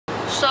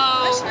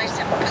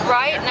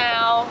right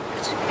now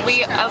we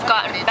have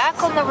gotten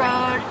back on the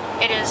road.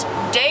 It is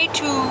day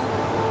 2,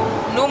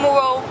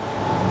 numero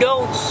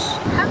dos.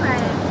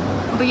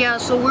 Alright. But yeah,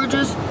 so we're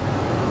just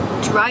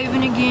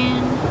driving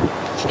again.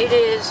 It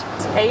is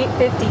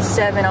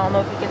 8:57. I don't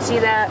know if you can see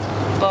that,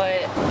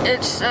 but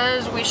it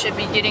says we should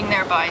be getting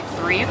there by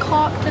 3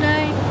 o'clock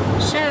today.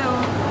 So,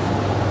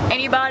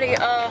 anybody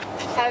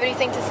have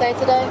anything to say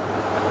today?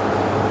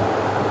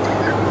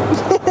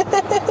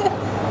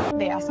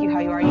 They ask you how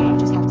you are, you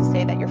just have to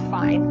say that you're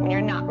fine when you're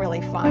not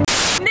really fine.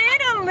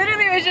 Nana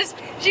literally was just,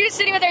 she was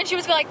sitting right there and she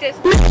was going like this.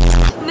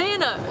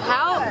 Nana,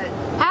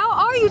 how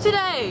are you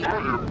today? I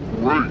am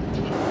great.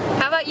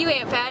 How about you,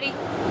 Aunt Patty?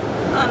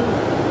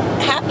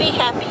 Happy.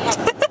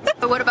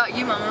 What about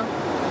you, Mama?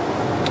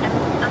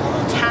 I'm a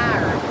little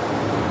tired.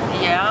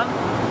 Yeah?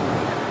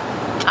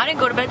 I didn't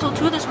go to bed till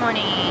 2 this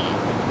morning.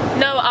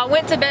 No, I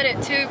went to bed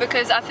at 2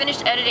 because I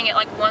finished editing at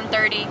like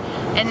 1:30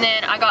 and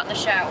then I got in the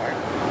shower.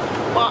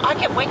 Well, I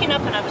kept waking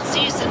up and I would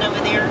see you sitting over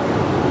there,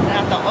 and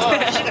I thought, oh,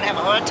 she's gonna have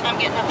a lot of time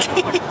getting up in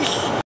the morning.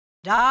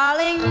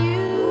 Darling,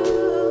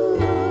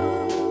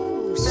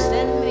 you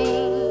send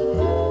me.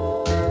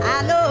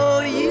 I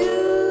know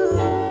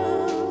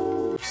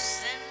you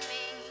send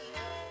me.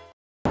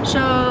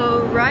 So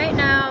right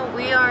now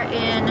we are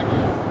in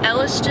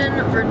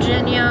Elliston,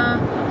 Virginia.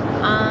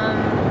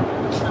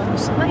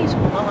 Somebody's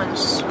blowing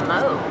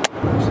smoke.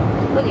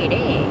 Look at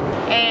it.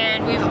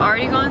 And we've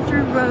already gone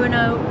through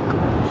Roanoke.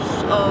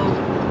 So,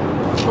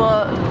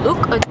 but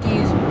look at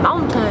these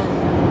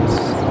mountains.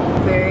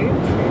 Very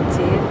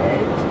pretty,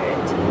 very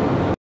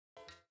pretty.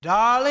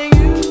 Darling,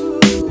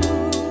 you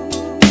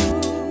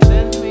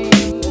send me.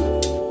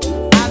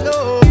 I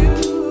know you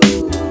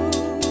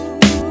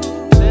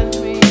send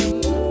me.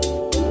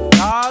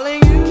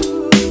 Darling, you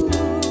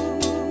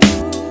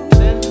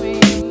send me.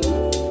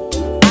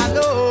 I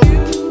know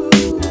you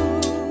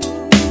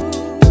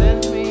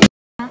send me.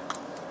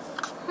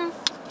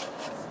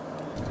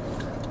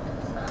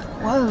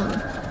 Whoa.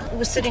 I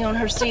was sitting on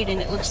her seat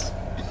and it looks...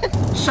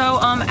 So,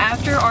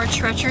 after our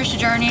treacherous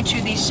journey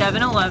to the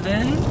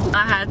 7-Eleven,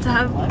 I had to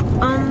have,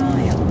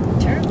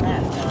 Turn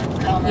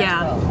left on.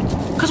 yeah.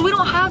 Because we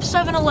don't have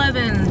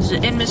 7-Elevens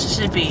in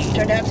Mississippi.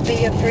 Turned out to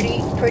be a pretty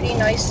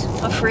nice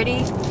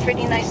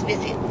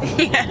visit.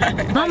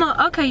 Yeah. Mama,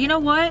 okay, you know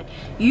what?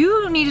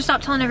 You need to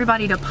stop telling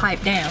everybody to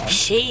pipe down.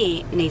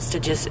 She needs to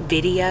just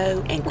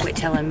video and quit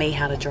telling me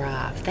how to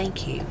drive.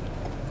 Thank you.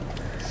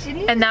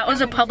 And that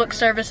was a public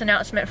service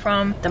announcement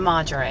from The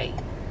Madre.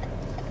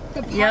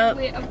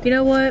 Yep. You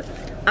know what?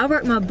 I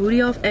worked my booty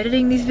off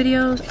editing these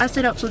videos. I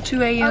stayed up till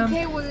 2 a.m.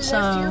 Okay, well, that's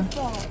so, your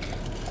fault.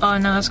 Oh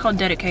no, it's called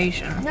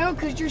dedication. No,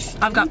 because you're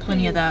stupid. I've got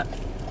plenty of that.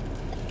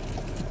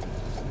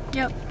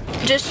 Yep.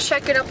 Just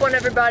checking up on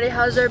everybody.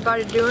 How's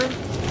everybody doing?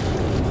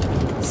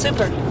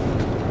 Super.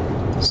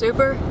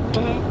 Super?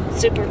 Mm-hmm.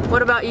 Super.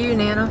 What about you,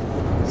 Nana?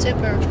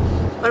 Super.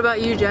 What about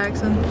you,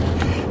 Jackson?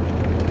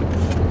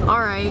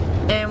 Alright.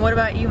 And what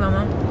about you,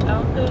 Mama?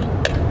 Oh, good.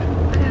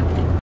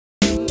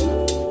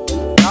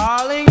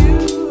 Darling,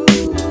 you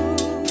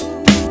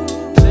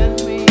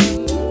send me.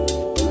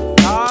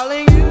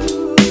 Darling, you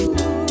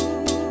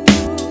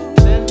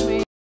send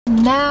me.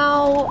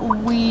 Now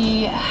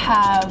we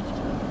have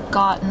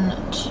gotten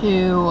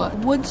to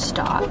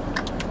Woodstock.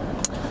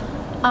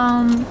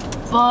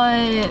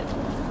 But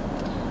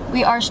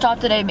we are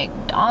stopped at a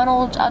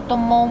McDonald's at the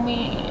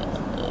moment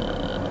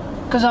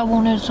because I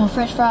wanted some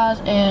french fries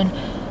and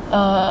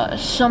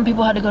some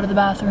people had to go to the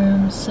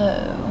bathroom,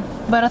 so.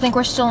 But I think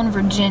we're still in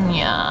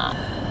Virginia.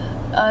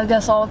 I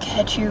guess I'll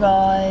catch you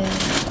guys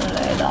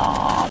later.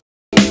 I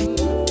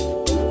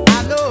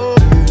know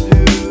you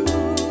do.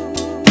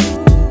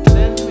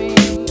 Send me.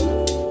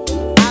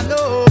 I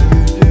know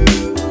you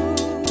do.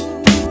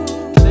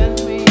 Send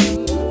me.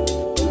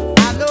 I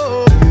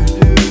know you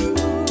do.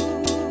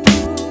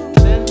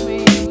 Send me.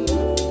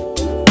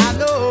 I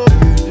know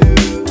you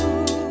do.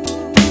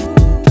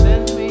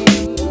 Send me.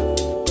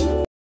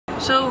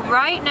 So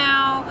right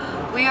now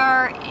we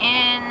are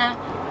in,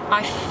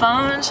 my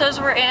phone says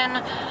we're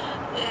in,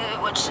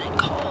 what's it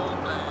called?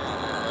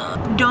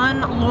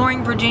 Dunn,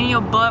 Loring,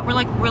 Virginia, but we're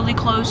like really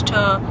close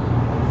to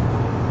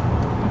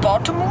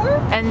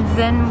Baltimore. And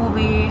then we'll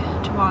be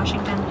to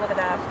Washington. Look at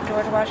that,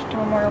 George Washington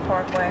Memorial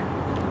Parkway.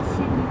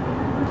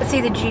 Let's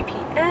see, the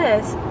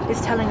GPS is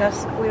telling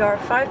us we are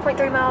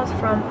 5.3 miles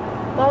from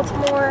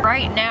Baltimore.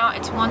 Right now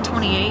it's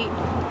 1:28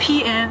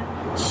 p.m.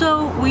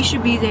 So we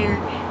should be there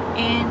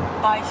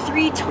by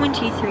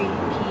 3:23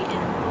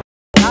 p.m.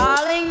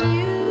 Darling,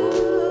 you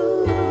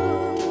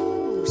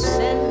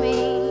send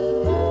me.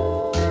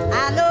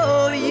 I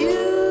know you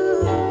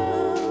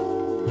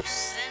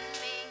send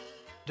me.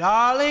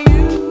 Darling.